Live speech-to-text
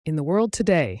In the world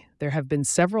today, there have been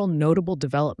several notable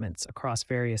developments across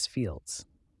various fields.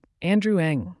 Andrew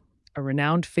Ng, a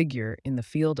renowned figure in the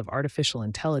field of artificial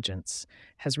intelligence,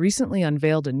 has recently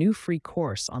unveiled a new free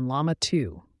course on Llama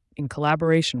 2 in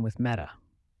collaboration with Meta.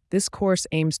 This course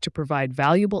aims to provide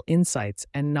valuable insights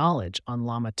and knowledge on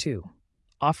Llama 2,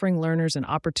 offering learners an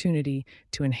opportunity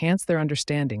to enhance their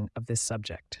understanding of this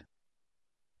subject.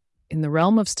 In the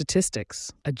realm of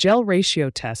statistics, a JEL ratio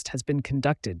test has been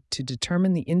conducted to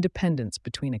determine the independence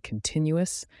between a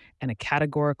continuous and a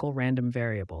categorical random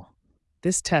variable.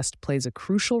 This test plays a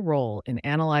crucial role in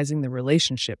analyzing the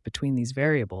relationship between these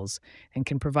variables and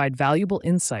can provide valuable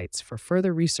insights for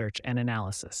further research and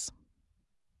analysis.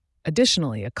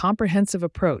 Additionally, a comprehensive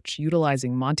approach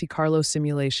utilizing Monte Carlo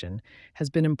simulation has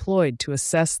been employed to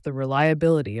assess the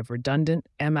reliability of redundant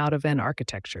M-out-of-N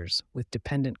architectures with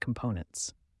dependent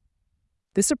components.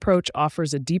 This approach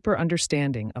offers a deeper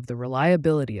understanding of the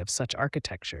reliability of such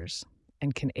architectures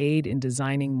and can aid in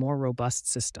designing more robust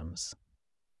systems.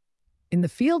 In the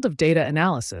field of data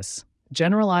analysis,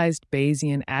 generalized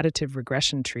Bayesian additive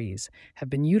regression trees have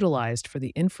been utilized for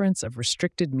the inference of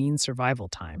restricted mean survival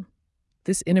time.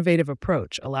 This innovative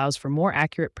approach allows for more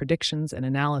accurate predictions and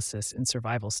analysis in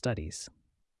survival studies.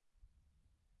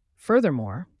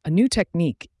 Furthermore, a new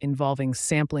technique involving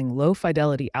sampling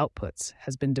low-fidelity outputs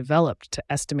has been developed to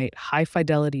estimate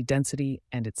high-fidelity density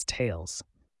and its tails.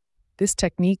 This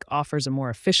technique offers a more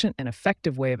efficient and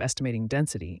effective way of estimating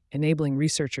density, enabling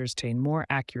researchers to attain more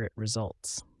accurate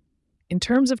results. In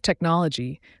terms of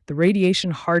technology, the Radiation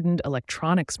Hardened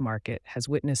Electronics Market has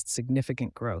witnessed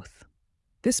significant growth.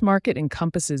 This market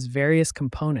encompasses various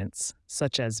components,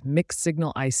 such as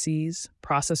mixed-signal ICs,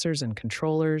 processors and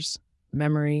controllers,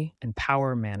 memory, and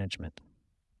power management.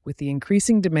 With the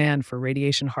increasing demand for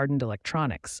radiation-hardened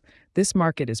electronics, this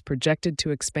market is projected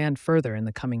to expand further in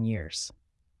the coming years.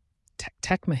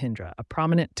 Tech Mahindra, a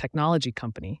prominent technology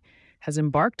company, has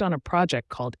embarked on a project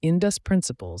called Indus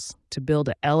Principles to build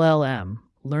a LLM,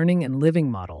 learning and living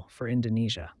model, for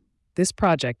Indonesia. This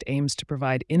project aims to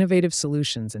provide innovative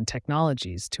solutions and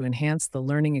technologies to enhance the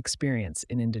learning experience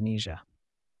in Indonesia.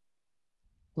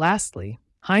 Lastly,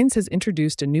 Heinz has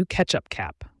introduced a new ketchup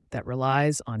cap that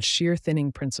relies on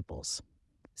shear-thinning principles.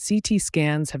 CT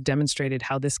scans have demonstrated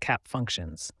how this cap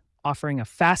functions, offering a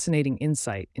fascinating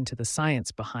insight into the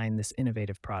science behind this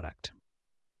innovative product.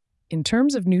 In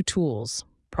terms of new tools,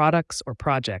 products, or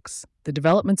projects, the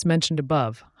developments mentioned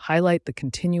above highlight the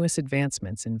continuous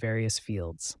advancements in various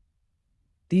fields.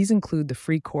 These include the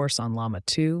free course on Llama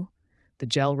 2, the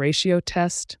JEL ratio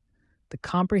test, the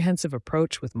comprehensive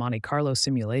approach with Monte Carlo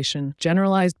simulation,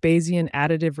 generalized Bayesian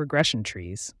additive regression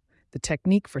trees, the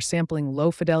technique for sampling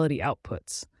low-fidelity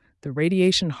outputs, the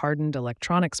radiation-hardened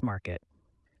electronics market,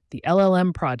 the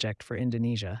LLM project for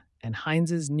Indonesia, and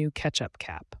Heinz's new ketchup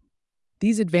cap.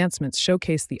 These advancements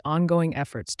showcase the ongoing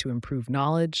efforts to improve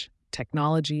knowledge,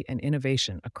 technology, and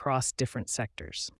innovation across different sectors.